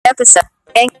episode.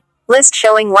 List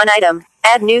showing one item.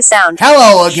 Add new sound.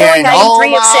 Hello Showing again, item all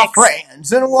 3 of my 6.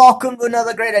 friends, and welcome to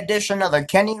another great edition of the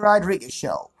Kenny Rodriguez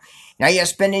Show. Now you're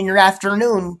spending your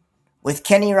afternoon with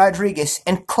Kenny Rodriguez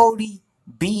and Cody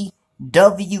BWOKRK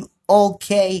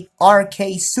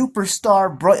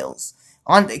Superstar Broyles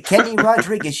on the Kenny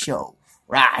Rodriguez Show,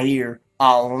 right here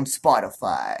on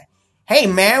Spotify. Hey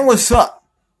man, what's up?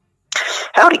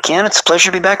 Howdy, Ken. It's a pleasure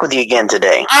to be back with you again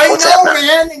today. What's happening?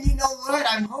 Man, and you know what?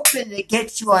 I'm hoping to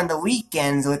get you on the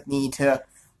weekends with me to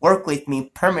work with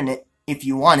me permanent if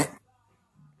you want it.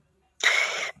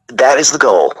 That is the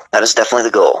goal. That is definitely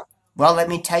the goal. Well, let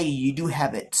me tell you, you do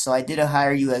have it. So I did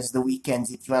hire you as the weekends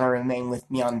if you want to remain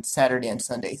with me on Saturday and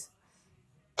Sundays.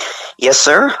 Yes,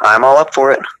 sir. I'm all up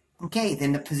for it. Okay,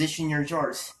 then the position is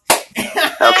yours.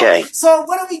 Okay. So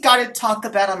what do we got to talk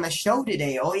about on the show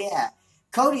today? Oh, yeah.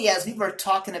 Cody, as we were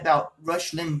talking about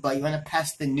Rush Limbaugh, you want to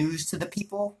pass the news to the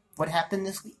people? What happened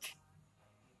this week?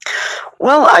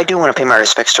 Well, I do want to pay my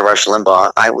respects to Rush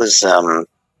Limbaugh. I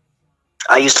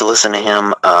used to listen to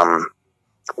him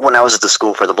when I was at the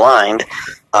School for the Blind.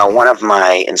 One of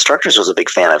my instructors was a big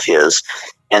fan of his,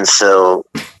 and so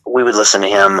we would listen to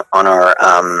him on our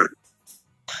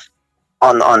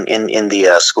in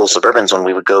the school suburbans when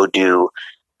we would go do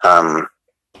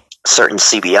certain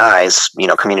CBIs,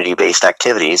 community-based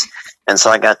activities, and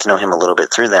so I got to know him a little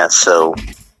bit through that. So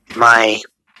my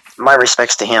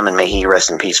respects to him, and may he rest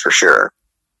in peace for sure.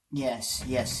 Yes,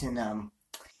 and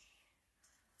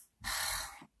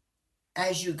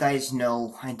as you guys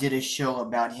know, I did a show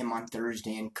about him on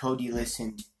Thursday, and Cody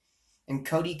listened, and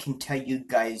Cody can tell you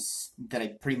guys that I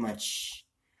pretty much,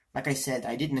 like I said,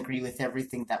 I didn't agree with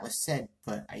everything that was said,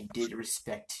 but I did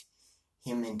respect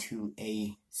him into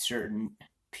a certain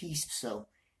piece, so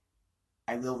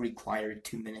I will require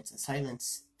 2 minutes of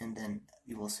silence, and then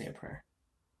we will say a prayer.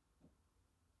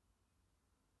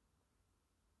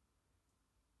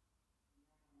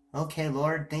 Okay,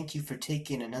 Lord, thank you for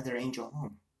taking another angel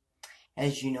home.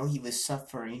 As you know, he was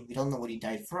suffering. We don't know what he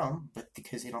died from, but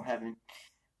because they don't have a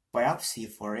biopsy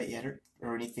for it yet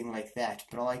or anything like that.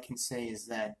 But all I can say is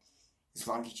that as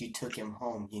long as you took him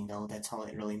home, that's all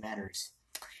that really matters.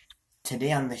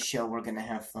 Today on the show, we're going to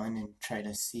have fun and try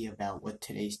to see about what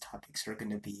today's topics are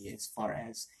going to be as far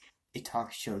as a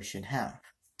talk show should have.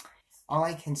 All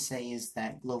I can say is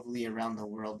that globally around the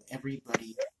world,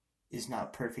 everybody is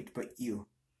not perfect but you.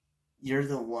 You're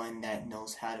the one that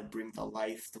knows how to bring the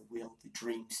life, the will, the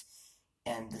dreams,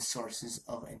 and the sources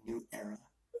of a new era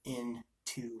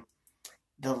into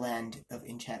the land of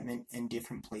enchantment and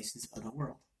different places of the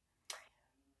world.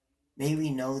 May we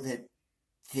know that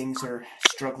things are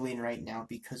struggling right now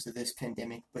because of this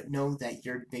pandemic, but know that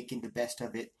you're making the best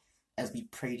of it as we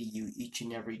pray to you each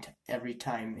and every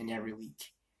time and every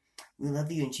week. We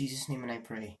love you in Jesus' name, and I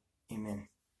pray. Amen.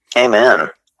 Amen.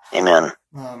 Amen.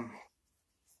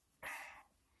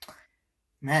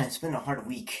 Man, it's been a hard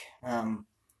week.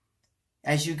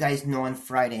 As you guys know, on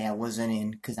Friday I wasn't in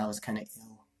because I was kind of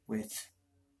ill with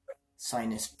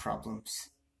sinus problems.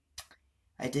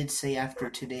 I did say after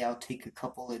today I'll take a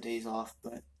couple of days off,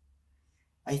 but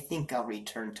I think I'll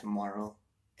return tomorrow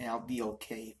and I'll be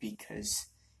okay because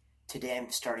today I'm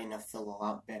starting to feel a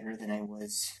lot better than I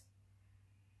was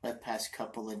the past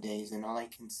couple of days, and all I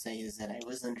can say is that I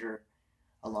was under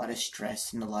a lot of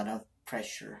stress and a lot of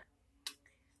pressure.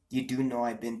 You do know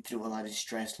I've been through a lot of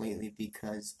stress lately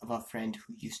because of a friend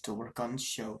who used to work on the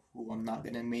show, who I'm not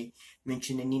going to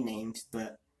mention any names,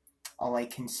 but all I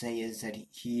can say is that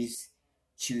he's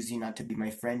choosing not to be my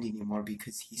friend anymore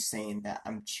because he's saying that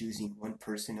I'm choosing one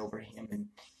person over him, and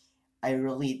I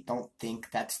really don't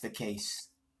think that's the case.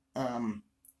 I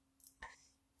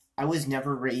was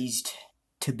never raised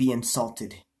to be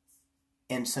insulted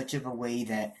in such of a way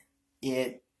that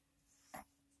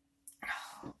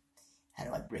how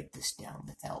do I break this down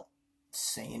without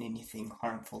saying anything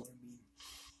harmful or mean?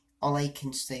 All I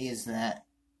can say is that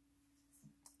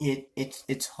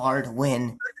it's hard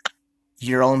when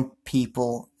your own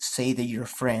people say that you're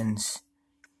friends,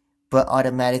 but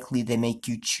automatically they make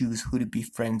you choose who to be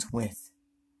friends with.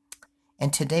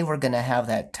 And today we're gonna have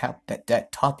that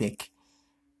topic,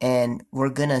 and we're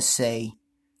gonna say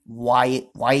why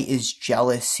is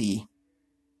jealousy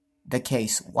the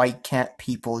case? Why can't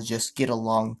people just get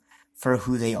along for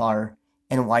who they are,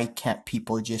 and why can't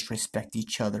people just respect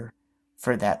each other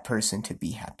for that person to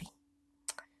be happy?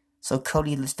 So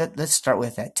Cody, let's start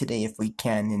with that today if we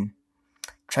can, and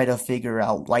try to figure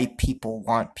out why people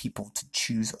want people to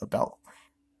choose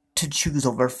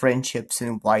over friendships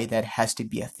and why that has to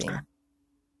be a thing.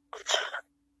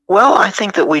 Well, I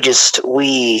think that we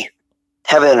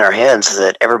have it in our heads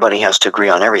that everybody has to agree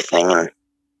on everything, and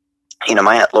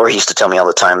My Aunt Lori used to tell me all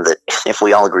the time that if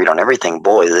we all agreed on everything,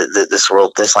 boy, this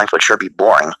life would sure be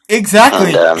boring.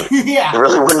 Exactly. And Yeah. it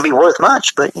really wouldn't be worth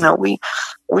much. But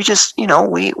we just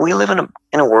we live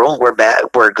in a world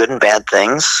where good and bad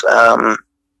things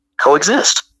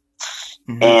coexist,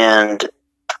 Mm-hmm. and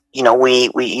we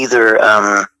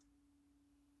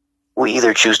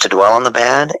either choose to dwell on the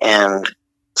bad and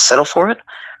settle for it,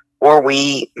 or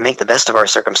we make the best of our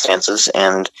circumstances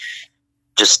and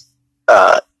just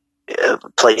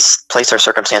place our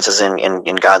circumstances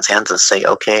in God's hands and say,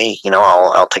 okay,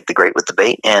 I'll take the great with the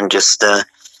bait and just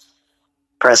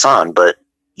press on. But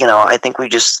I think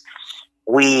we've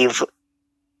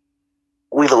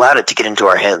allowed it to get into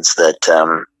our heads that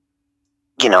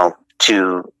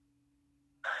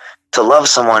to love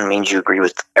someone means you agree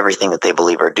with everything that they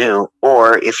believe or do,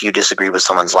 or if you disagree with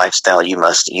someone's lifestyle, you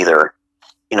must either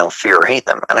fear or hate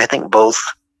them. And I think both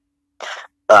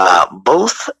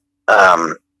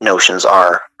notions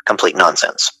are complete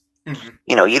nonsense. Mm-hmm.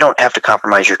 You don't have to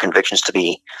compromise your convictions to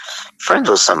be friends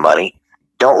with somebody.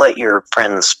 Don't let your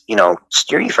friends,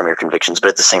 steer you from your convictions, but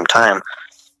at the same time,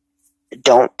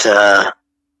 don't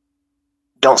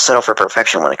settle for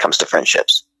perfection when it comes to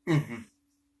friendships. Mm-hmm.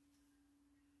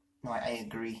 No, I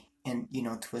agree. And,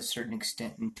 to a certain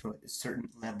extent and to a certain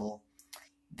level,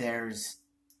 there's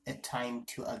a time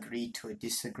to agree to a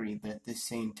disagree, but at the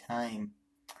same time,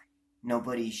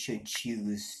 nobody should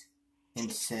choose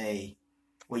and say,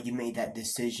 well, you made that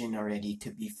decision already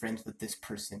to be friends with this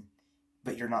person,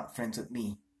 but you're not friends with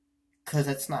me. Because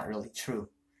that's not really true.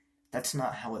 That's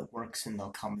not how it works in the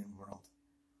common world.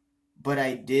 But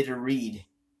I did read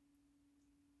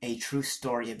a true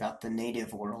story about the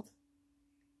native world.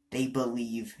 They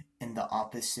believe in the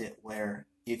opposite, where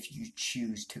if you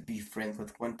choose to be friends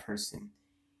with one person,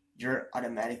 you're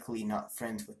automatically not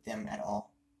friends with them at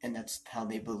all. And that's how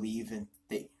they believe, and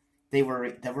they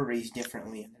were raised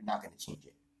differently, and they're not going to change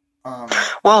it.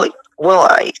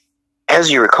 As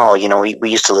you recall, we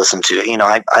used to listen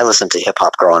to, I listened to hip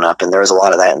hop growing up, and there was a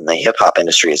lot of that in the hip hop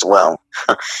industry as well.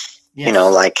 Yes.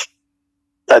 Like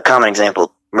a common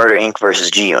example, Murder Inc. versus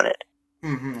G Unit.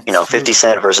 50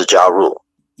 Cent versus Ja Rule.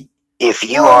 If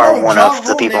you are one of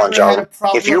the people on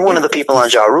if you're one of the people on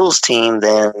Ja Rule's team,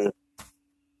 then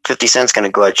 50 Cent's going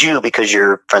to go at you because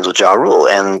you're friends with Ja Rule,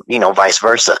 and vice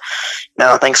versa.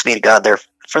 Now, thanks be to God,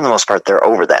 for the most part they're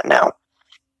over that now.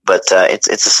 But it's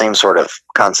the same sort of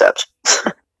concept.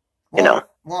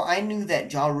 Well, I knew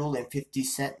that Ja Rule and 50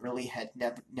 Cent really had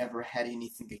never had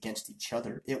anything against each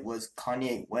other. It was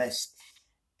Kanye West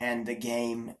and The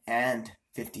Game and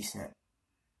 50 Cent.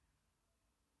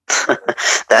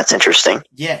 That's interesting.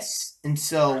 Yes, and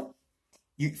so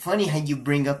funny how you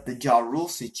bring up the Ja Rule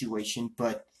situation,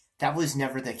 but that was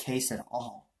never the case at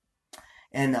all.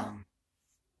 And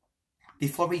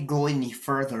before we go any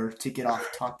further, to get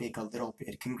off topic a little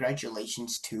bit,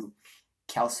 congratulations to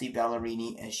Kelsey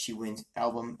Ballerini as she wins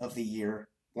Album of the Year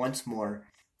once more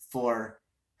for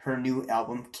her new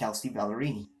album, Kelsey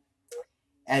Ballerini.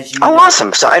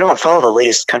 Awesome! So I don't follow the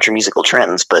latest country musical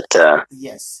trends, but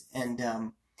yes,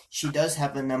 and she does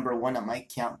have a number one on my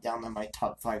countdown, on my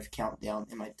top 5 countdown,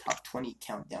 and my top 20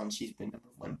 countdown. She's been number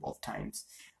one both times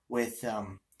with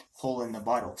Hole in the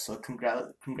Bottle. So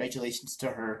congratulations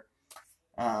to her.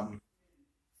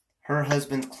 Her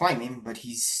husband's climbing, but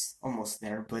he's almost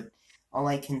there. But all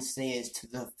I can say is to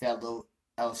the fellow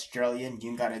Australian,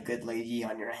 you got a good lady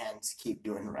on your hands. Keep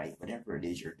doing right, whatever it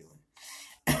is you're doing.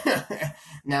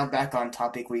 Now back on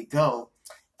topic we go.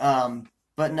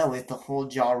 But no, with the whole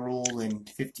Ja Rule and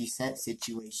 50 Cent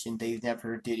situation, they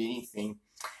never did anything.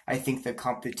 I think the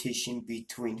competition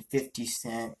between 50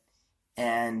 Cent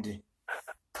and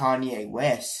Kanye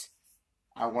West,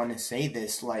 I want to say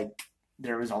this, like,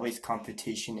 there was always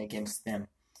competition against them.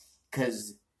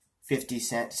 Because 50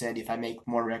 Cent said, if I make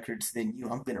more records than you,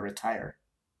 I'm going to retire.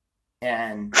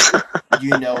 And,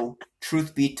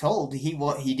 truth be told, he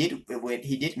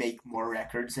did make more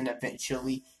records, and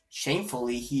eventually,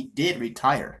 shamefully, he did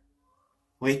retire.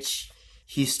 Which,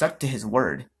 he stuck to his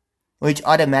word. Which,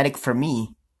 automatic for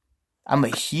me, I'm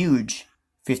a huge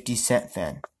 50 Cent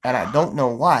fan. And I don't know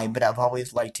why, but I've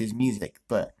always liked his music.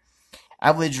 But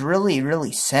I was really,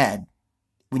 really sad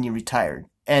when he retired.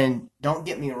 And don't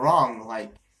get me wrong,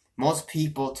 like, most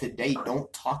people today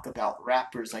don't talk about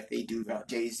rappers like they do about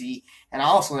Jay-Z. And I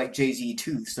also like Jay-Z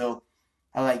too, so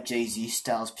I like Jay-Z,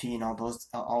 Styles P, and all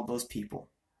those people.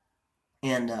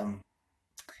 And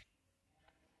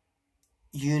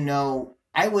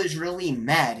I was really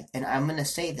mad, and I'm gonna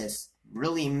say this,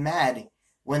 really mad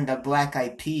when the Black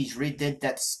Eyed Peas redid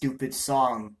that stupid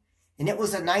song. And it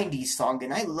was a 90s song,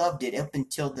 and I loved it up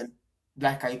until the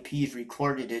Black Eyed Peas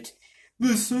recorded it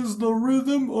This is the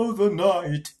rhythm of the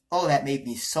night. Oh, that made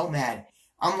me so mad.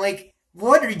 I'm like,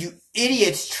 what are you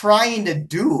idiots trying to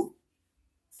do?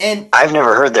 And I've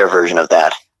never heard their version of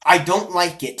that. I don't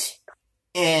like it.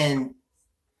 And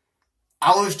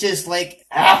I was just like,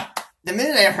 ah. The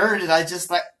minute I heard it, I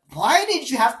just like, why did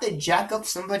you have to jack up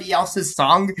somebody else's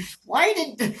song? Why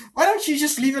don't you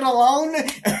just leave it alone?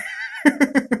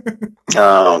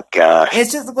 Oh, gosh.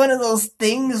 It's just one of those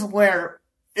things where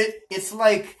it's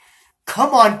like,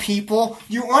 come on, people.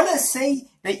 You want to say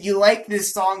that you like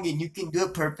this song and you can do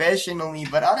it professionally,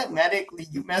 but automatically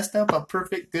you messed up a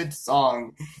perfect good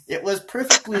song. It was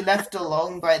perfectly left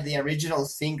alone by the original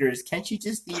singers. Can't you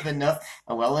just leave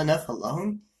well enough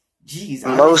alone? Jeez.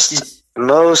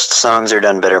 Most songs are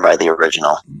done better by the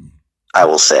original, I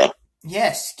will say.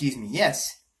 Yes,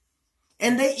 yes.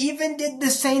 And they even did the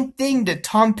same thing to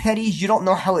Tom Petty's You Don't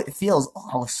Know How It Feels. Oh,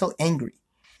 I was so angry.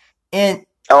 And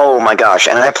oh my gosh,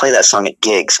 and I play that song at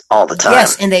gigs all the time.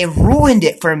 yes, and they ruined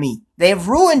it for me.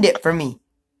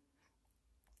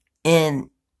 And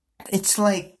it's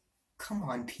like, come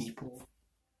on, people.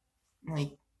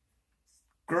 Like,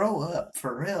 grow up,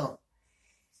 for real.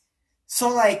 So,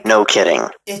 like... No kidding.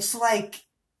 It's like,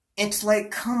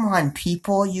 come on,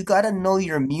 people. You gotta know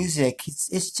your music.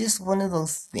 It's just one of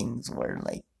those things where,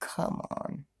 like, come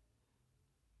on.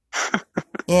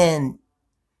 And,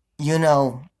 you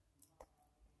know...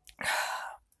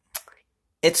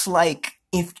 It's like,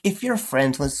 if you're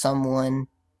friends with someone,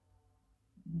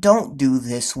 don't do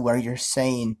this where you're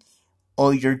saying, oh,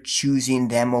 you're choosing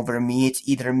them over me, it's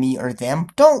either me or them.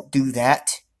 Don't do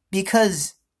that,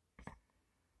 because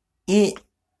it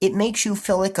makes you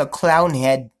feel like a clown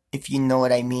head, if you know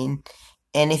what I mean.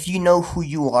 And if you know who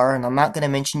you are, and I'm not going to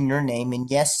mention your name, and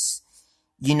yes,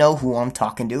 you know who I'm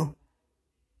talking to.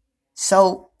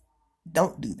 So,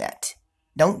 don't do that.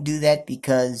 Don't do that,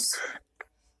 because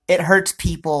it hurts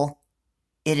people,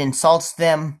 it insults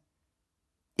them,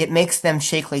 it makes them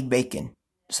shake like bacon.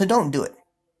 So don't do it.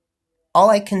 All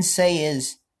I can say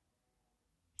is,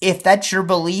 if that's your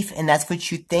belief and that's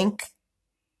what you think,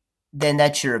 then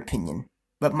that's your opinion.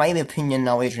 But my opinion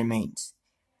always remains.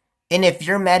 And if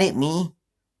you're mad at me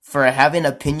for having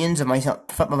opinions of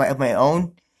my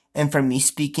own, and for me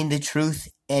speaking the truth,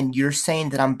 and you're saying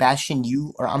that I'm bashing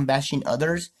you or I'm bashing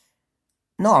others,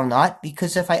 no, I'm not.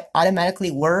 Because if I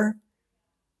automatically were,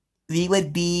 I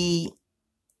would be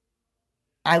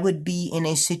in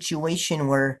a situation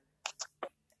where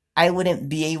I wouldn't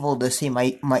be able to say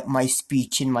my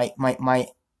speech and my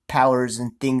powers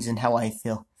and things and how I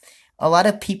feel. A lot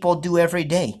of people do every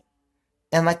day.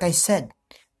 And like I said,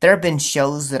 there have been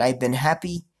shows that I've been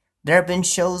happy. There have been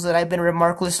shows that I've been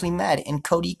remarkably mad. And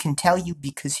Cody can tell you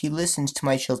because he listens to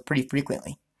my shows pretty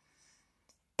frequently.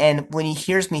 And when he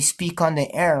hears me speak on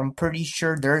the air, I'm pretty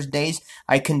sure there's days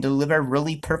I can deliver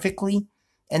really perfectly.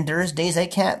 And there's days I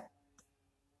can't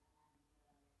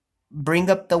bring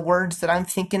up the words that I'm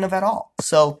thinking of at all.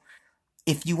 So,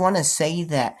 if you want to say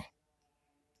that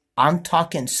I'm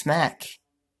talking smack,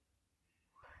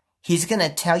 he's going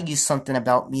to tell you something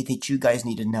about me that you guys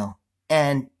need to know.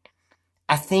 And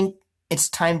I think it's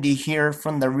time to hear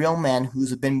from the real man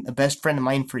who's been a best friend of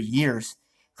mine for years,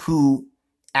 who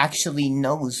actually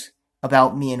knows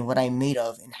about me and what I'm made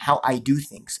of and how I do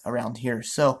things around here.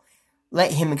 So,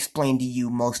 let him explain to you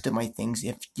most of my things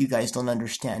if you guys don't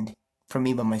understand from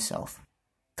me by myself.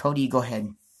 Cody, go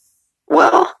ahead.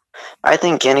 Well, I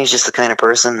think Kenny's just the kind of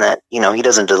person that, he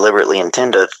doesn't deliberately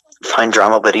intend to find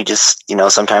drama, but he just,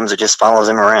 sometimes it just follows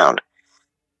him around.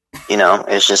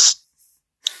 It's just,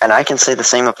 and I can say the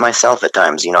same of myself at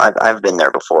times. I've been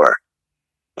there before.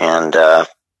 And,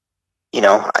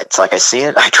 it's like I see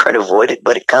it, I try to avoid it,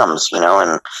 but it comes,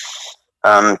 and,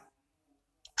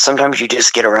 sometimes you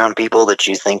just get around people that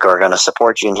you think are going to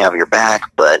support you and have your back,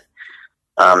 but,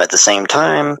 at the same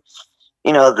time,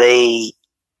 they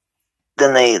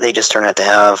just turn out to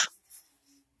have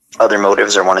other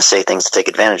motives or want to say things to take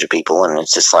advantage of people, and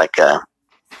it's just like, it's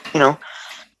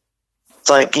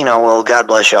like, well, God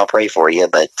bless you, I'll pray for you,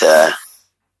 but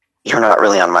you're not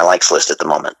really on my likes list at the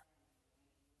moment.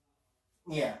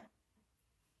 Yeah.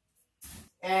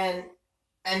 And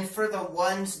for the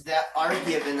ones that are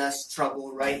giving us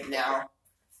trouble right now,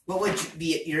 what would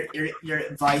your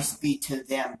advice be to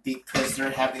them because they're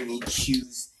having me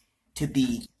choose to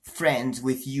be friends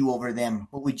with you over them?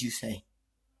 What would you say?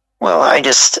 Well, I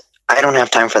don't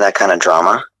have time for that kind of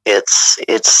drama.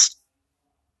 It's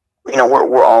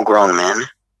we're all grown men,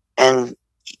 and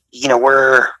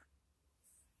we're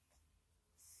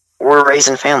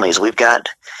raising families. We've got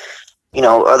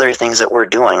other things that we're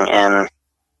doing, and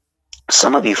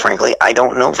some of you, frankly, I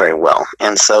don't know very well,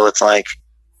 and so it's like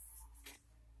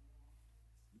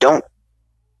don't,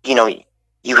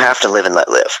 you have to live and let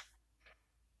live.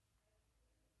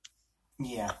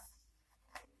 Yeah.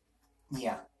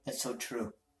 Yeah, that's so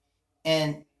true.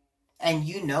 And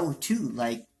too,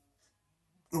 like,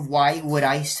 why would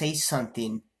I say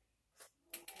something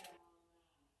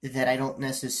that I don't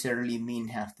necessarily mean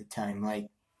half the time? Like,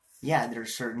 yeah, there are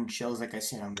certain shows, like I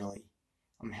said,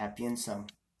 I'm happy in some,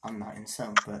 I'm not in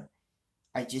some, but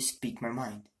I just speak my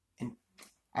mind. And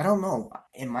I don't know,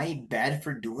 am I bad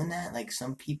for doing that? Like,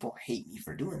 some people hate me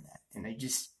for doing that, and I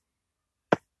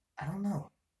don't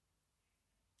know.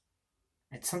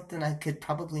 It's something I could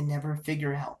probably never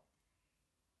figure out.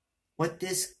 What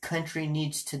this country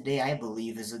needs today, I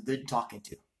believe, is a good talking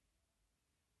to.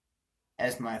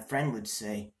 As my friend would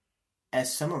say,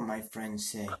 as some of my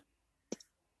friends say,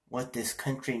 what this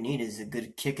country needs is a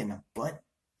good kick in the butt.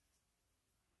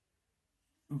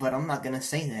 But I'm not gonna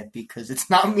say that because it's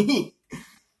not me.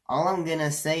 All I'm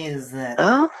gonna say is that,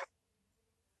 Oh,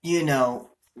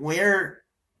 we're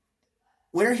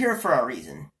here for a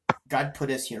reason. God put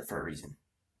us here for a reason.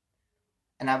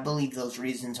 And I believe those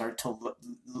reasons are to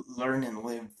learn and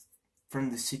live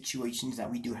from the situations that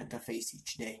we do have to face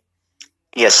each day.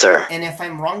 yes, sir. And if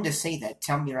I'm wrong to say that,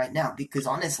 tell me right now, because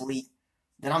honestly,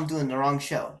 then I'm doing the wrong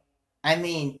show. I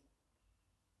mean,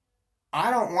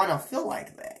 I don't want to feel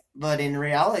like that, but in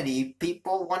reality,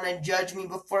 people want to judge me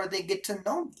before they get to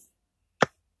know me.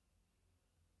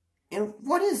 And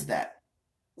what is that?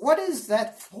 What is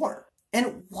that for?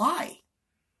 And why?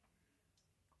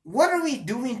 What are we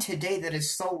doing today that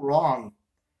is so wrong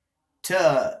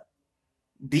to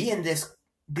be in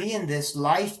this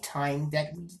lifetime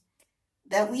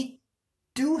that we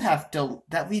do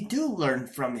learn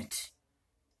from it?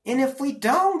 And if we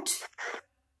don't,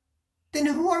 then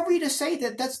who are we to say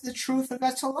that that's the truth or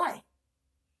that's a lie?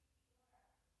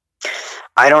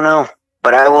 I don't know,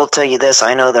 but I will tell you this.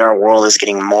 I know that our world is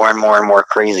getting more and more and more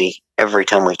crazy every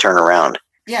time we turn around.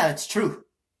 Yeah, it's true.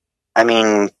 I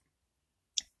mean,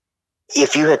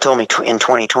 if you had told me in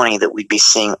 2020 that we'd be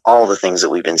seeing all the things that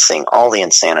we've been seeing, all the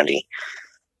insanity,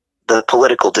 the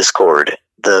political discord,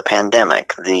 the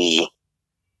pandemic, the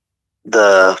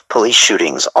police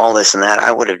shootings, all this and that,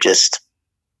 I would have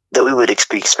that we would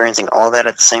be experiencing all that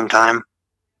at the same time,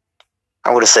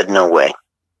 I would have said no way.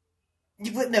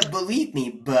 You wouldn't have believed me,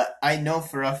 but I know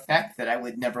for a fact that I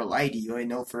would never lie to you. I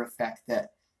know for a fact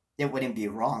that it wouldn't be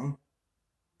wrong.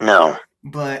 No.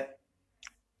 But,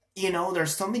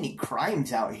 there's so many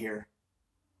crimes out here.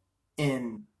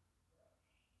 And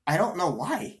I don't know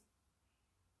why.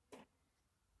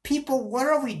 People, what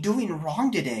are we doing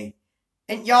wrong today?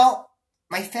 And y'all,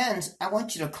 my fans, I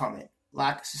want you to comment,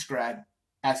 like, subscribe,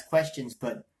 ask questions,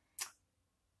 but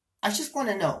I just want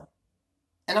to know.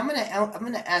 And I'm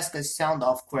gonna ask a sound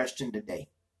off question today.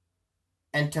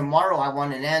 And tomorrow I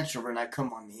want an answer when I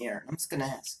come on the air. I'm just gonna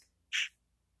ask.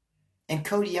 And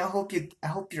Cody, I hope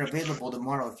you're available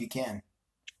tomorrow if you can.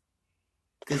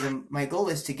 Because my goal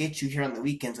is to get you here on the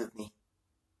weekends with me.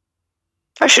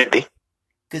 I should be.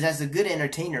 Because as a good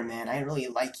entertainer, man, I really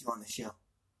like you on the show.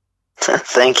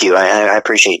 Thank you. I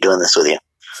appreciate doing this with you.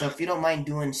 So if you don't mind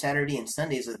doing Saturday and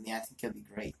Sundays with me, I think it'll be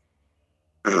great.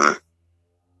 Mm-hmm.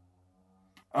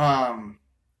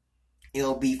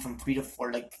 It'll be from 3 to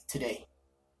 4 like today.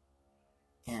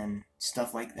 And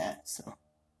stuff like that,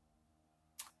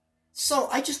 So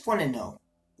I just want to know,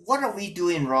 what are we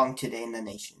doing wrong today in the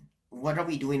nation? What are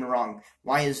we doing wrong?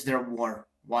 Why is there war?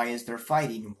 Why is there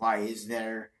fighting? Why is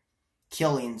there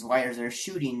killings? Why are there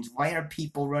shootings? Why are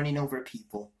people running over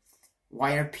people?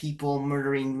 Why are people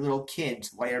murdering little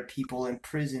kids? Why are people in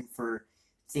prison for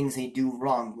things they do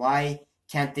wrong? Why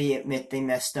can't they admit they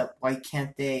messed up? Why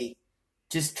can't they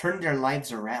just turn their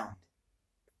lives around?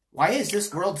 Why is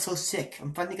this world so sick?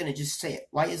 I'm finally going to just say it.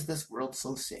 Why is this world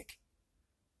so sick?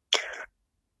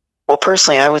 Well,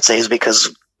 personally, I would say is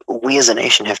because we as a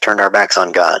nation have turned our backs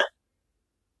on God.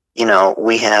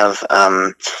 We have,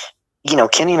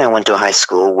 Kenny and I went to a high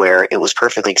school where it was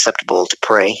perfectly acceptable to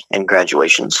pray in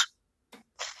graduations.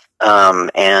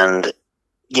 And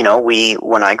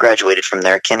when I graduated from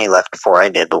there, Kenny left before I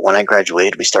did, but when I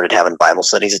graduated, we started having Bible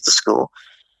studies at the school.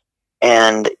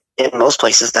 And in most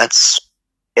places,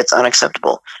 it's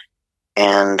unacceptable.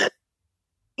 And,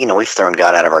 we've thrown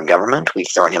God out of our government.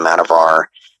 We've thrown him out of our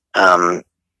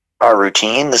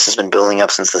routine. This has been building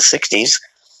up since the 60s.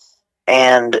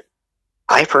 And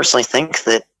I personally think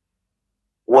that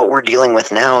what we're dealing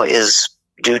with now is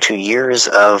due to years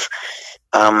of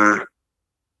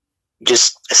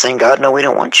just saying, God, no, we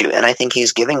don't want you. And I think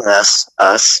he's giving us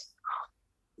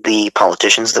the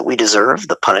politicians that we deserve,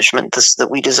 the punishment that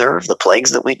we deserve, the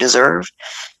plagues that we deserve.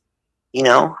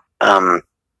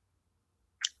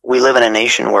 we live in a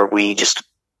nation where we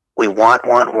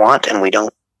want, and we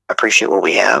don't appreciate what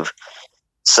we have.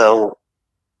 So,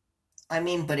 I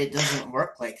mean, but it doesn't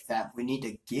work like that. We need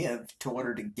to give to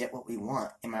order to get what we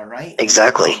want. Am I right? Or am I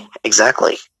exactly, wrong?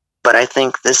 exactly. But I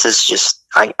think this is just,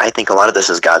 I think a lot of this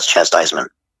is God's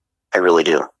chastisement. I really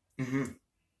do. Mm-hmm.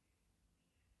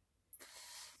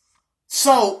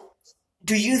 So,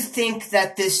 do you think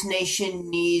that this nation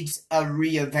needs a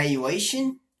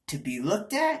reevaluation to be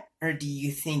looked at, or do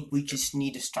you think we just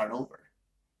need to start over?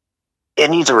 It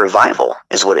needs a revival,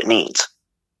 is what it needs.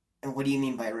 And what do you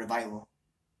mean by revival?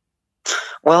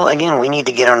 Well, again, we need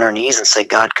to get on our knees and say,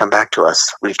 God, come back to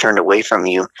us. We've turned away from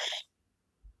you.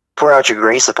 Pour out your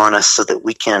grace upon us so that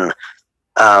we can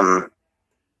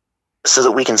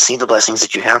see the blessings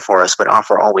that you have for us, but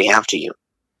offer all we have to you.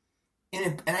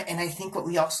 And I think what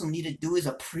we also need to do is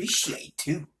appreciate,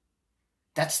 too.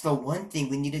 That's the one thing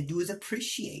we need to do is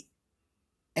appreciate.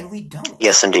 And we don't.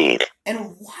 Yes, indeed.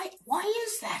 And why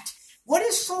is that? What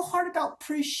is so hard about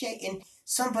appreciating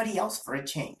somebody else for a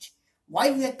change? Why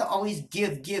do we have to always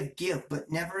give,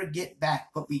 but never get back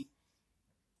what we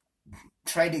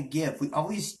try to give? We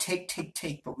always take,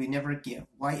 but we never give.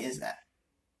 Why is that?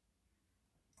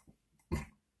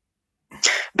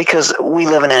 Because we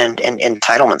live in an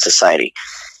entitlement society.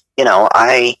 You know,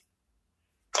 I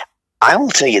will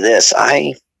tell you this.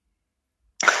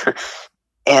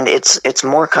 And it's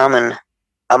more common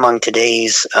among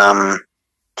today's.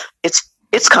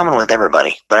 It's common with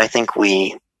everybody, but I think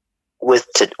with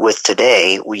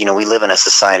today, we live in a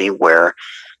society where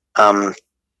we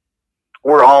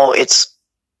all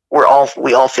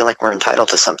feel like we're entitled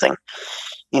to something.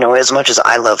 You know, as much as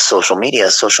I love social media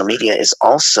is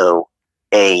also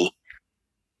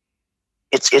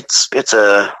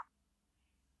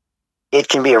it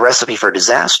can be a recipe for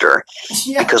disaster.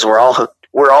 Yeah. Because we're all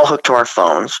hooked to our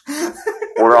phones.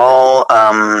 We're all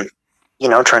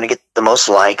trying to get the most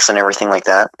likes and everything like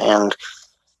that. And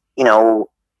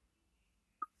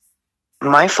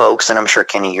my folks, and I'm sure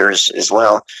Kenny, yours as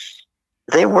well,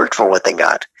 they worked for what they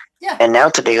got. Yeah. And now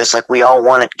today it's like we all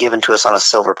want it given to us on a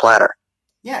silver platter.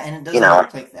 Yeah, and it doesn't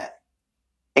work like that.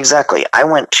 Exactly. I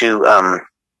went to a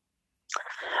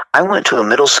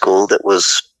middle school that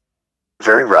was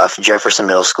very rough, Jefferson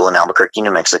Middle School in Albuquerque,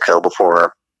 New Mexico,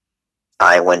 before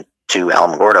I went to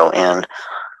Alamogordo, and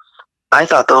I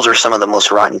thought those were some of the most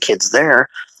rotten kids there.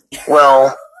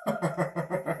 Well,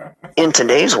 in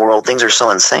today's world, things are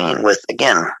so insane with,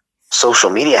 again, social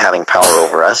media having power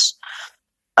over us,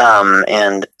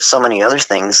 and so many other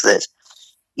things that,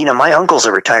 my uncle's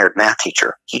a retired math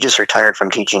teacher. He just retired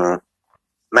from teaching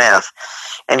math,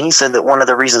 and he said that one of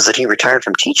the reasons that he retired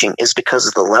from teaching is because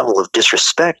of the level of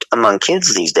disrespect among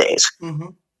kids these days. Mm-hmm.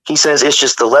 He says it's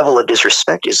just the level of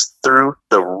disrespect is through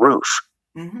the roof.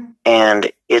 Mm-hmm.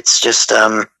 And it's just,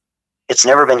 it's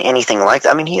never been anything like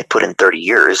that. I mean, he had put in 30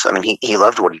 years. I mean, he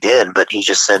loved what he did, but he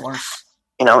just said,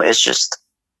 it's just,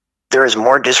 there is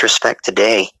more disrespect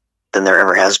today than there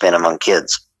ever has been among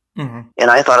kids. Mm-hmm.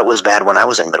 And I thought it was bad when I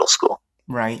was in middle school.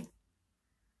 Right.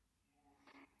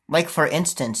 Like, for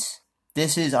instance,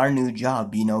 this is our new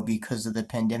job, because of the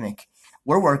pandemic.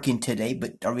 We're working today,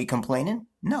 but are we complaining?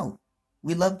 No.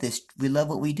 We love this. We love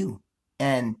what we do.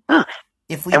 And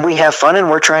and we have fun and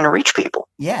we're trying to reach people.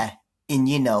 Yeah. And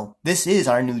this is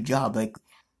our new job. Like,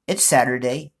 it's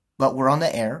Saturday, but we're on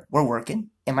the air. We're working.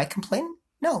 Am I complaining?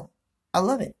 No. I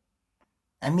love it.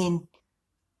 I mean,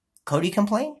 Cody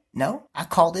complained? No. I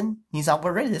called him. He's all,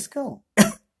 we're ready. Let's go.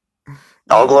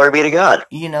 All glory be to God.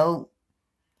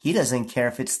 He doesn't care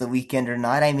if it's the weekend or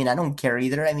not. I mean, I don't care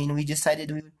either. I mean, we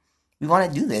decided we want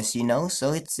to do this,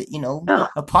 so it's,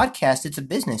 a podcast, it's a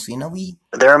business,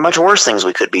 There are much worse things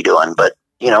we could be doing, but,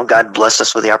 God blessed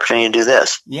us with the opportunity to do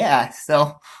this. Yeah,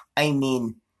 so, I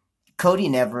mean, Cody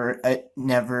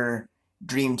never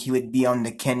dreamed he would be on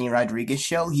the Kenny Rodriguez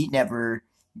show. He never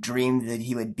dreamed that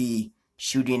he would be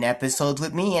shooting episodes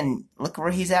with me, and look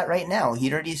where he's at right now.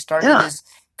 He'd already started his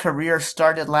career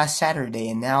started last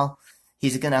Saturday, and now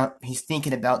he's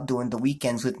thinking about doing the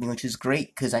weekends with me, which is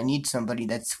great because I need somebody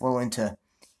that's willing to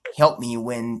help me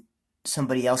when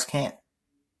somebody else can't.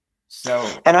 So,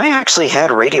 and I actually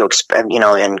had radio,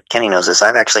 and Kenny knows this.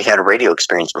 I've actually had radio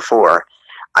experience before.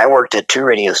 I worked at 2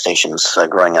 radio stations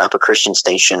growing up, a Christian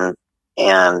station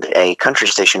and a country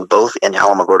station, both in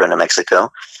Alamogordo, New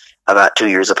Mexico, about 2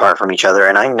 years apart from each other.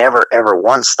 And I never, ever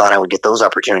once thought I would get those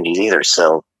opportunities either.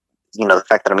 So, the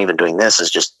fact that I'm even doing this is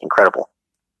just incredible.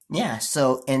 Yeah,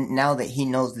 so, and now that he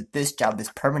knows that this job is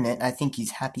permanent, I think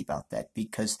he's happy about that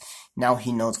because now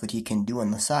he knows what he can do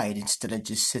on the side instead of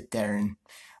just sit there and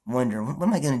wonder, what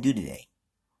am I going to do today?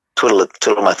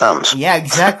 twiddle my thumbs. Yeah,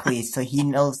 exactly. So he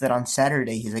knows that on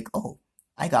Saturday he's like, oh,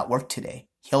 I got work today.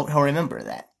 He'll remember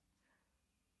that.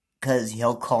 Because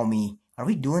he'll call me, are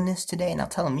we doing this today? And I'll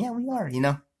tell him, yeah, we are,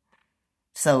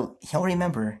 So he'll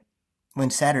remember when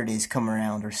Saturdays come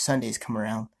around or Sundays come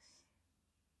around.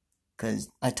 Because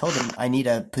I told him I need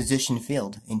a position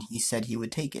filled, and he said he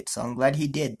would take it. So I'm glad he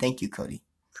did. Thank you, Cody.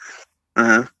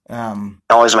 Mm-hmm.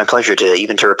 Always my pleasure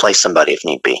to replace somebody if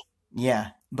need be. Yeah,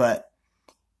 but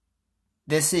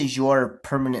this is your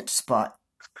permanent spot.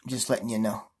 Just letting you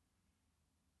know.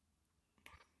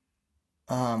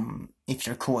 If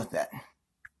you're cool with that.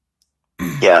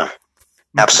 Yeah,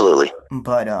 absolutely.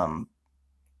 But,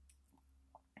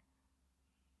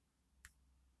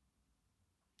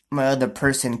 my other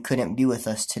person couldn't be with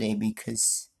us today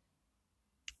because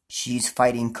she's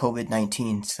fighting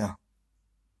COVID-19, so.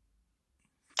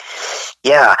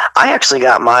 Yeah, I actually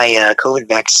got my COVID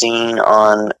vaccine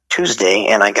on Tuesday,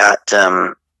 and I got.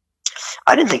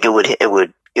 I didn't think it would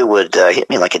hit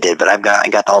me like it did, but I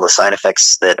got all the side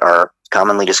effects that are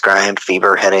commonly described: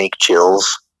 fever, headache,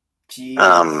 chills.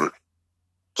 Jeez.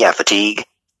 Yeah, fatigue.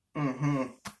 Mm-hmm.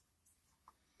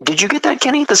 Did you get that,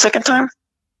 Kenny, the second time?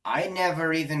 I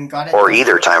never even got it. Or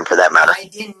either time, for that matter. I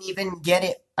didn't even get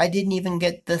it. I didn't even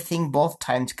get the thing both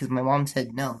times because my mom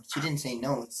said no. She didn't say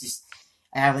no. It's just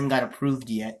I haven't got approved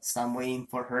yet, so I'm waiting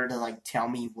for her to tell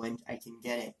me when I can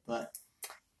get it. But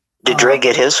did Drake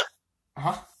get his?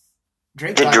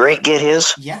 Did Drake get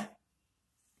his? Yeah.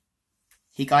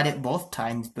 He got it both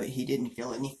times, but he didn't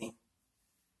feel anything.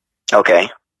 Okay,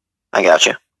 I got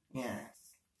you. Yeah.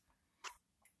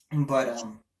 But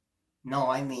no,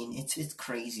 I mean it's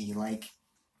crazy.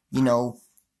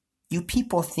 You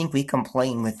people think we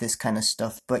complain with this kind of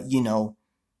stuff, but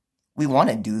we want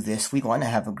to do this. We want to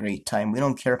have a great time. We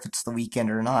don't care if it's the weekend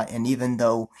or not. And even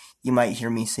though you might hear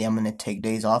me say I'm going to take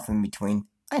days off in between,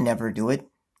 I never do it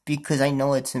because I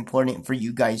know it's important for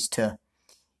you guys to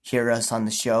hear us on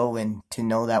the show and to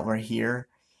know that we're here.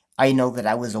 I know that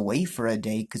I was away for a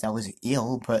day because I was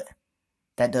ill, but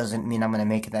that doesn't mean I'm going to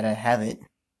make it that I have it.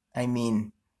 I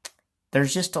mean,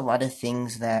 there's just a lot of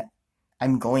things that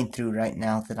I'm going through right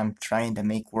now that I'm trying to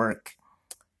make work.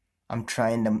 I'm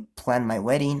trying to plan my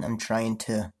wedding. I'm trying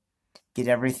to get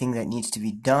everything that needs to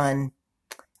be done.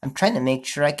 I'm trying to make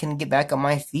sure I can get back on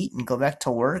my feet and go back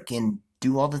to work and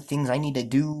do all the things I need to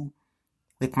do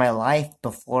with my life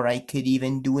before I could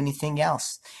even do anything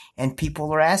else. And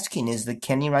people are asking, is the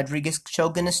Kenny Rodriguez show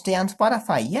going to stay on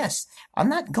Spotify? Yes. I'm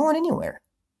not going anywhere.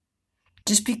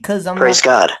 Just because I'm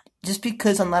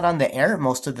not on the air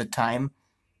most of the time,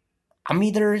 I'm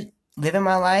either living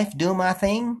my life, doing my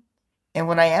thing, and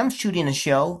when I am shooting a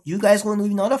show, you guys will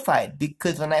be notified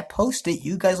because when I post it,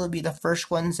 you guys will be the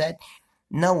first ones that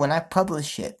know when I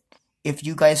publish it. If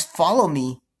you guys follow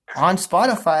me on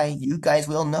Spotify, you guys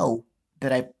will know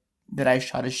that I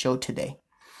shot a show today.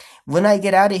 When I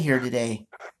get out of here today,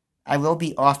 I will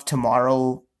be off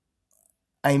tomorrow.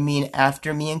 I mean,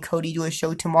 after me and Cody do a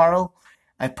show tomorrow,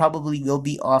 I probably will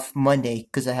be off Monday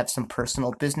because I have some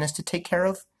personal business to take care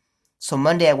of. So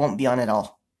Monday I won't be on at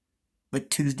all. But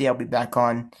Tuesday I'll be back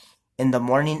on in the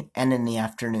morning and in the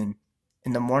afternoon.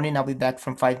 In the morning I'll be back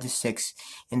from 5 to 6.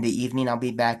 In the evening I'll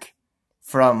be back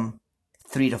from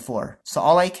 3 to 4. So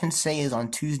all I can say is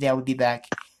on Tuesday I will be back.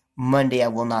 Monday I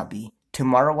will not be.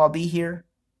 Tomorrow I'll be here.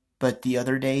 But the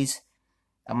other days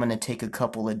I'm going to take a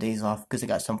couple of days off because I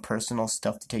got some personal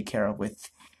stuff to take care of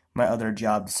with my other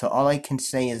job. So all I can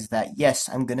say is that yes,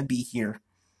 I'm going to be here.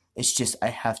 It's just I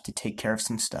have to take care of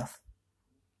some stuff.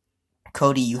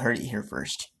 Cody, you heard it here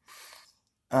first.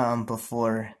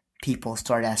 Before people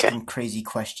start asking crazy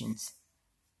questions.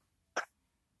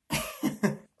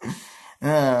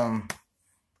 And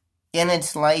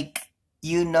it's like,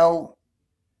 when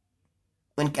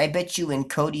I bet you when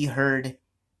Cody heard,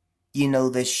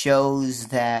 the shows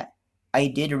that I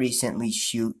did recently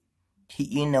shoot,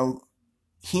 he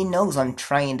knows I'm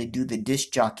trying to do the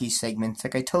disc jockey segments.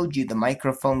 Like I told you, the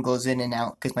microphone goes in and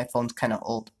out because my phone's kind of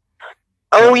old.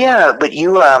 Oh yeah, but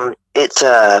you I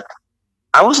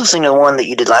was listening to the one that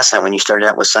you did last night when you started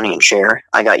out with Sonny and Cher.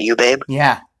 I Got You, Babe.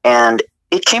 Yeah. And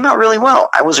it came out really well.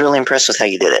 I was really impressed with how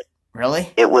you did it. Really?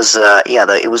 It was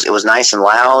it was nice and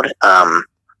loud.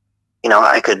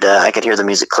 I could hear the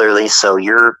music clearly. So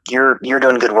you're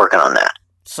doing good working on that.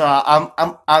 So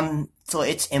so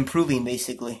it's improving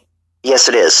basically. Yes,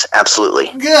 it is. Absolutely.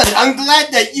 Good. I'm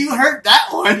glad that you heard that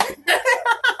one.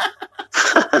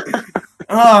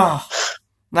 Oh,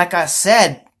 like I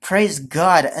said, praise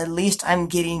God. At least I'm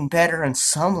getting better on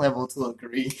some level to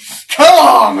agree. Come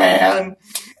on, man.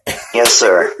 Yes,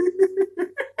 sir.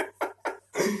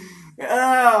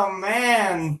 Oh,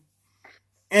 man.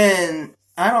 And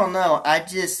I don't know. I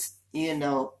just,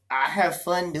 I have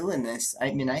fun doing this.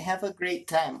 I mean, I have a great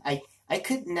time. I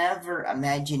could never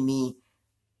imagine me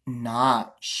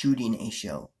not shooting a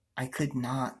show. I could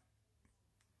not.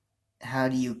 How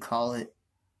do you call it?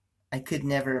 I could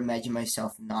never imagine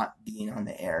myself not being on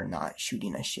the air, not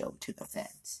shooting a show to the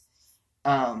fans.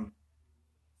 Um,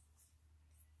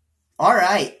 all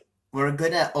right. We're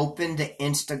gonna open the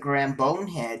Instagram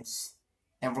Boneheads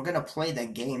and we're gonna play the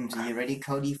games. Are you ready,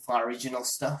 Cody, for original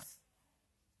stuff?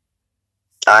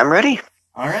 I'm ready.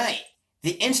 All right.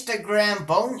 The Instagram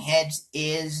Boneheads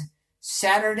is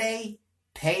Saturday,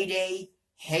 Payday,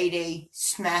 Heyday,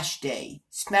 Smash Day,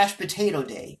 Smash Potato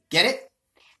Day. Get it?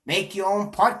 Make your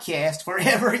own podcast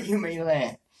wherever you may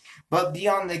land. But be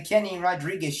on the Kenny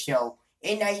Rodriguez show.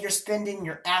 And now you're spending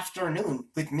your afternoon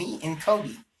with me and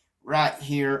Cody right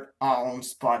here on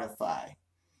Spotify.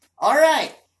 All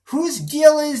right. Whose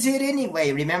deal is it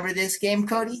anyway? Remember this game,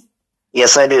 Cody?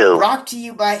 Yes, I do. Brought to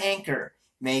you by Anchor.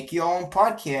 Make your own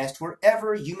podcast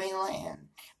wherever you may land.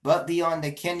 But be on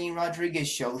the Kenny Rodriguez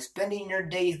show, spending your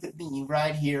days with me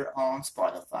right here on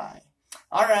Spotify.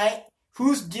 All right.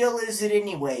 Whose deal is it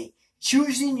anyway?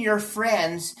 Choosing your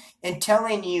friends and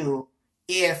telling you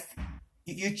if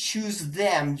you choose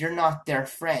them, you're not their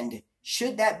friend.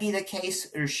 Should that be the case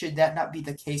or should that not be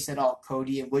the case at all,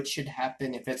 Cody? And what should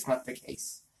happen if it's not the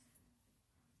case?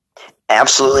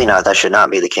 Absolutely not. That should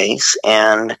not be the case.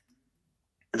 And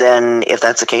then if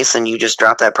that's the case, then you just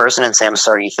drop that person and say, I'm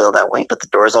sorry you feel that way, but the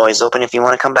door's always open if you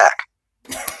want to come back.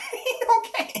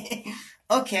 Okay.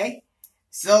 Okay.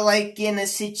 So, like in a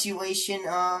situation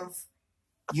of,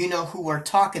 you know who we're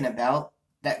talking about,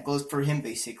 that goes for him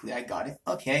basically. I got it.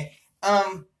 Okay.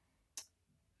 All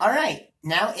right.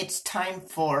 Now it's time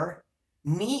for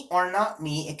me or not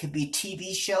me. It could be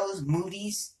TV shows,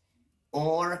 movies,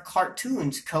 or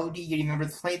cartoons. Cody, you remember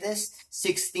to play this?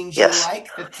 6 things you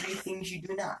like, the 3 things you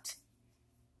do not.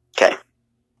 Okay.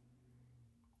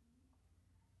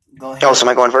 Go ahead. Oh, so am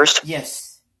I going first?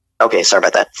 Yes. Okay, sorry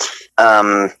about that.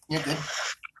 You're good.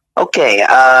 Okay,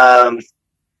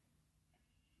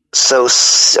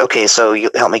 so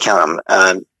you help me count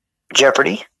them.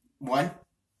 Jeopardy. 1.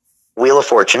 Wheel of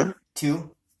Fortune. 2.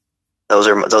 Those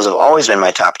have always been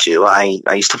my top 2. I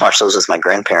used to watch those with my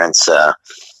grandparents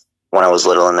when I was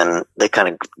little, and then they kind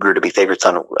of grew to be favorites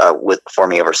for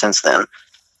me ever since then.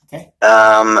 Okay.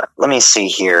 Let me see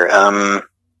here.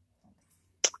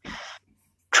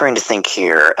 Trying to think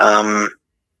here.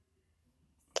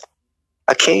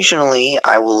 Occasionally,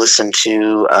 I will listen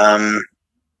to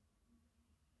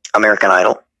American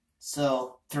Idol.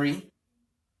 So 3.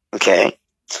 Okay.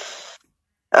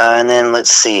 And then let's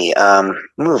see.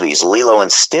 Movies: Lilo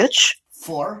and Stitch.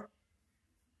 4.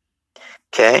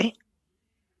 Okay.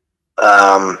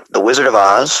 The Wizard of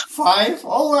Oz. 5.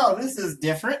 Oh wow, this is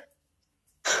different.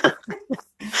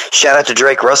 Shout out to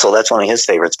Drake Russell. That's one of his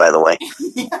favorites, by the way.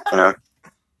 Yeah. You know.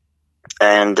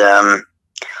 And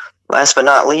last but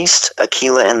not least,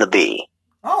 Akilah and the Bee.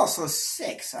 Oh, so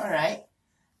 6. All right.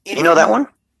 You know that one?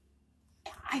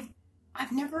 I've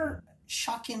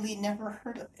shockingly never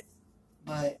heard of it,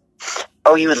 but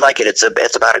oh, you would like it. It's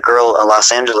about a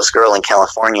Los Angeles girl in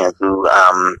California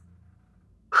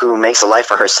who makes a life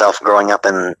for herself growing up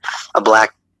in a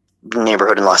black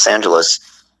neighborhood in Los Angeles.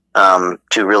 To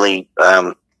really,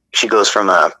 she goes from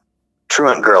a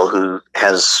truant girl who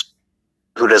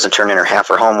doesn't turn in half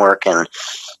her homework and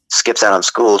skips out on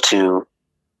school to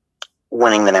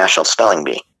winning the National Spelling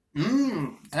Bee.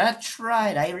 That's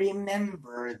right. I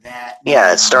remember that.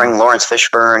 Yeah, it's starring Lawrence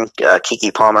Fishburne,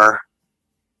 Keke Palmer.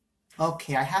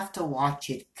 Okay, I have to watch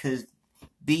it because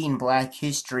being Black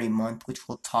History Month, which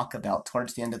we'll talk about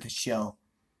towards the end of the show,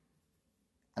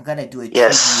 I gotta do a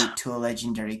tribute to a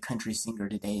legendary country singer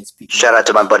today. Shout out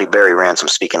to my buddy Barry Ransom,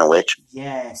 speaking of which.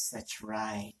 Yes, that's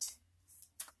right.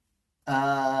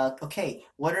 Okay,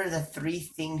 what are the 3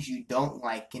 things you don't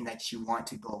like and that you want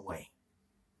to go away?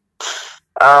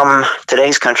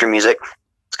 Today's country music.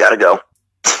 It's gotta go.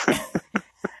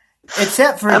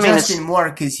 Except for Justin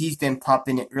Moore, because he's been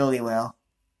popping it really well.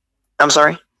 I'm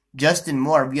sorry? Justin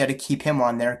Moore, we gotta keep him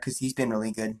on there, because he's been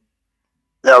really good.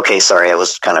 Okay, sorry, I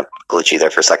was kind of glitchy there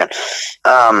for a second.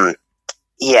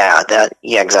 Yeah,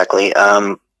 exactly.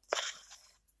 Auto-tune,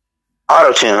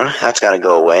 that's gotta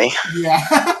go away.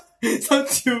 Yeah, so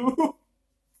 2.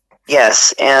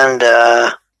 Yes, and,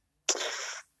 let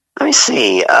me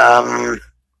see,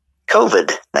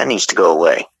 COVID, that needs to go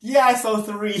away. Yeah, so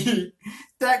 3.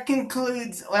 That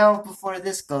concludes, well, before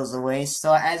this goes away,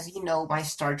 so as you know, my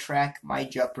Star Trek, my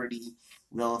Jeopardy,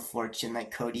 Wheel of Fortune, like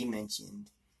Cody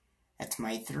mentioned. That's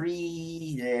my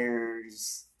 3.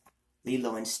 There's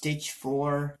Lilo and Stitch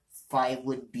 4, 5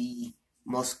 would be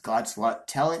Most God's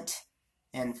Talent.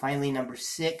 And finally, number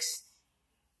 6,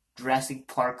 Jurassic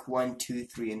Park 1, 2,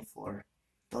 3, and 4.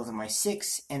 Those are my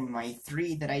 6, and my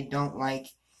 3 that I don't like.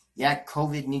 Yeah,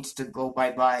 COVID needs to go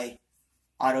bye-bye.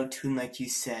 Auto-tune, like you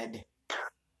said.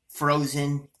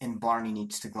 Frozen and Barney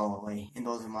needs to go away. And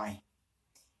those are mine.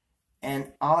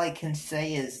 And all I can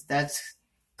say is that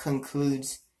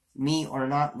concludes Me or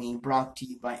Not Me, brought to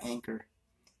you by Anchor.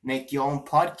 Make your own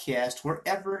podcast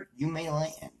wherever you may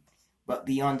land, but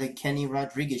be on the Kenny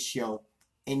Rodriguez Show.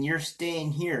 And you're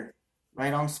staying here,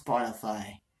 right on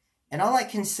Spotify. And all I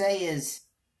can say is,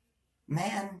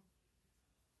 man,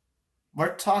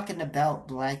 we're talking about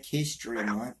Black History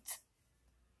Month.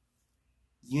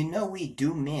 You know we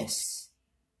do miss,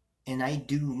 and I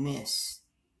do miss,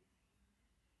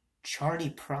 Charlie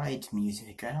Pride's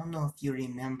music. I don't know if you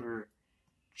remember,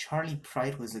 Charlie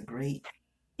Pride was a great...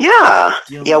 Yeah,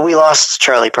 we lost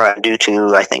Charlie Pride due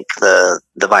to, I think, the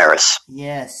virus.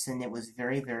 Yes, and it was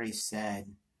very, very sad.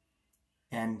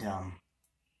 And,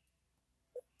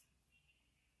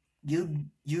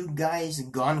 you guys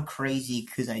gone crazy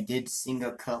because I did sing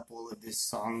a couple of his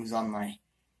songs on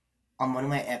one of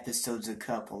my episodes a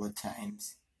couple of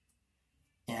times.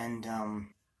 And,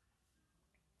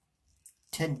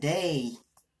 today,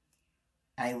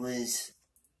 I was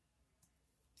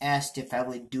asked if I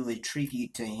would do a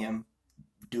tribute to him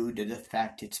due to the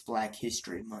fact it's Black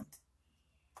History Month.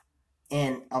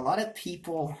 And a lot of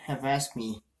people have asked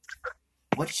me,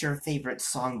 what's your favorite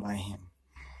song by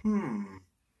him?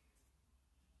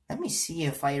 Let me see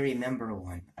if I remember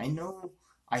one. I know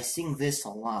I sing this a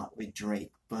lot with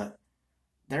Drake, but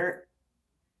there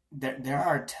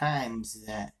are times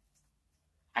that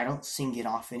I don't sing it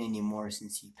often anymore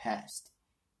since he passed.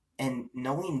 And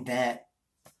knowing that,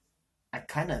 it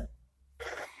kind of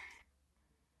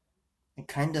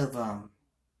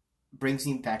brings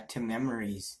me back to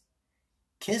memories.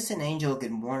 Kiss an Angel,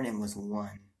 Good Morning was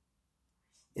one.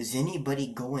 Is Anybody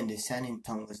Going to San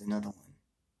Antonio was another one.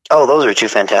 Oh, those are two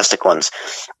fantastic ones.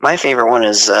 My favorite one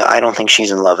is I Don't Think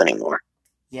She's in Love Anymore.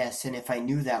 Yes, and if I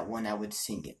knew that one, I would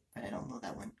sing it, but I don't know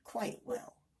that one quite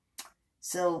well.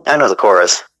 So I know the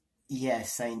chorus.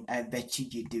 Yes, I bet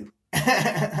you do.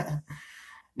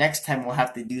 Next time we'll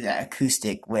have to do that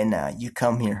acoustic when you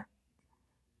come here.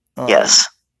 Yes.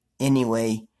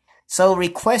 Anyway, so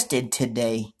requested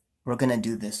today, we're gonna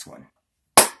do this one.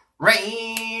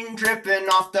 Rain dripping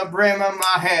off the brim of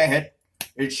my head.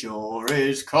 It sure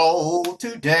is cold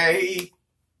today.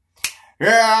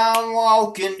 Yeah, I'm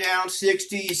walking down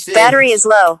 66. Battery is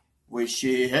low. Wish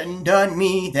it hadn't done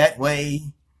me that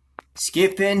way.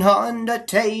 Skipping on the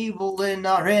table in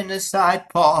our inner side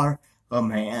bar. A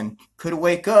man could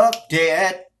wake up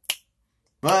dead,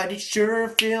 but it sure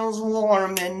feels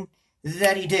warm and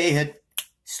that he did.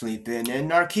 Sleeping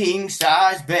in our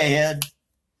king-size bed.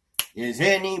 Is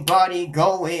anybody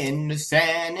going to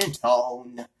San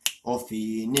Antonio or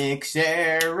Phoenix,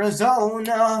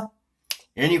 Arizona?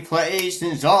 Any place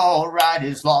is alright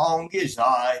as long as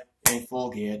I ain't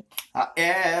forget I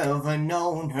ever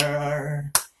known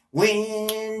her.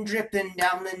 Wind dripping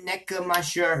down the neck of my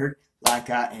shirt like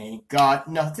I ain't got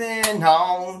nothing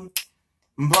on.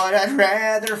 But I'd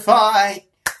rather fight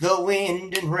the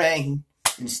wind and rain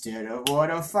instead of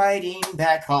what I'm fighting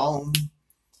back home.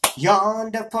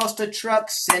 Yonder postal truck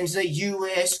sends the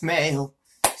U.S. mail,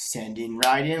 sending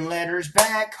writing letters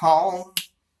back home.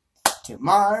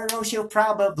 Tomorrow she'll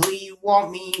probably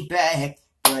want me back,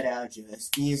 but I'll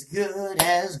just be as good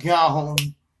as gone.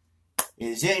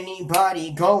 Is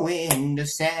anybody going to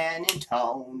San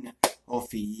Antonio or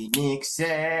Phoenix,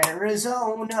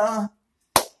 Arizona?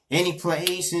 Any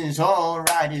place is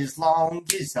alright as long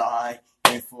as I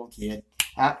can't forget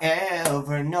I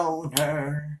ever known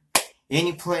her.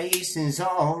 Any place is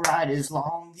alright as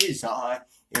long as I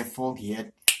can't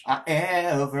forget I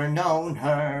ever known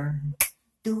her.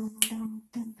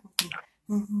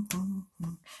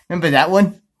 Remember that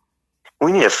one?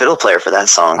 We need a fiddle player for that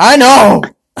song. I know!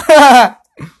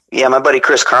 Yeah, my buddy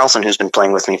Chris Carlson, who's been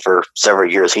playing with me for several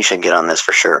years, he should get on this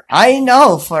for sure. I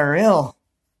know, for real.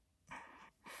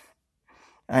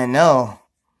 I know.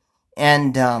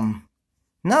 And,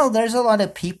 no, there's a lot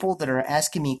of people that are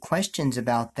asking me questions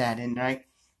about that, and like,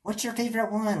 what's your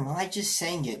favorite one? Well, I just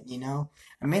sang it, you know.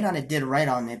 I may not have did right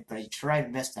on it, but I tried the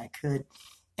best I could,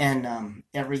 and,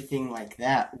 everything like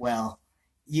that. Well,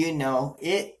 you know,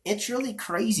 it's really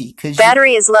crazy, because...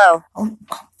 Battery is low. Oh,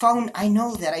 phone, I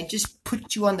know that. I just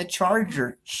put you on the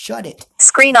charger. Shut it.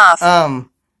 Screen off.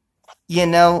 You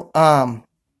know,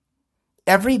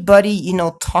 everybody, you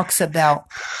know, talks about,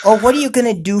 oh, what are you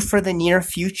going to do for the near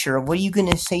future? What are you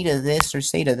going to say to this or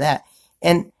say to that?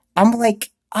 And I'm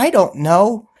like, I don't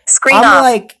know. Screen I'm off.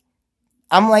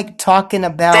 like talking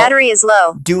about Battery is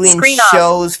low. doing Screen off.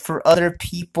 shows for other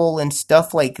people and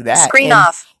stuff like that. Screen and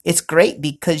off. It's great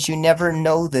because you never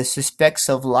know the suspects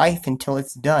of life until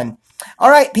it's done. All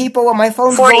right, people. Well, my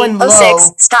phone's 40, going 06, low,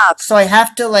 stop. so I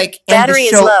have to end Battery the is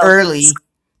show low. early.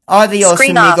 Adios,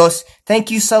 Screen amigos. Thank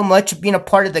you so much for being a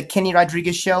part of the Kenny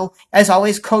Rodriguez show. As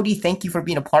always, Cody, thank you for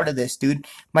being a part of this, dude.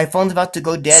 My phone's about to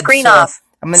go dead, Screen so off.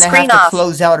 I'm gonna Screen have to off.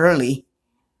 close out early.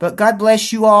 But God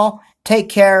bless you all. Take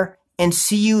care, and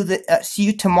see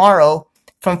you tomorrow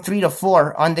from 3 to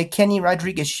 4 on the Kenny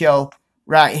Rodriguez show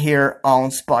right here on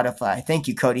Spotify. Thank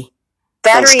you, Cody.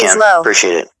 Battery Thanks, is Ken. low.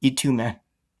 Appreciate it. You too, man.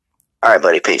 All right,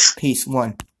 buddy. Peace. Peace.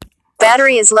 One.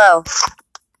 Battery is low.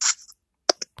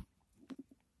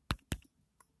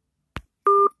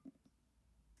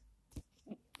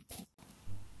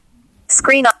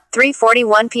 Screen off.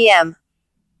 3:41 p.m.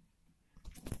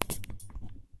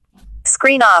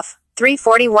 Screen off.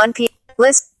 3:41 p.m.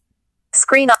 List.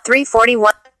 Screen off.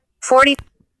 3:41. 40.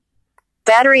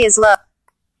 Battery is low.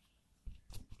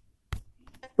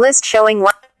 List showing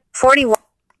 41.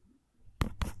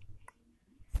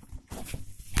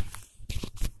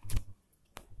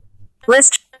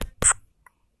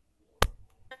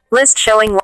 List showing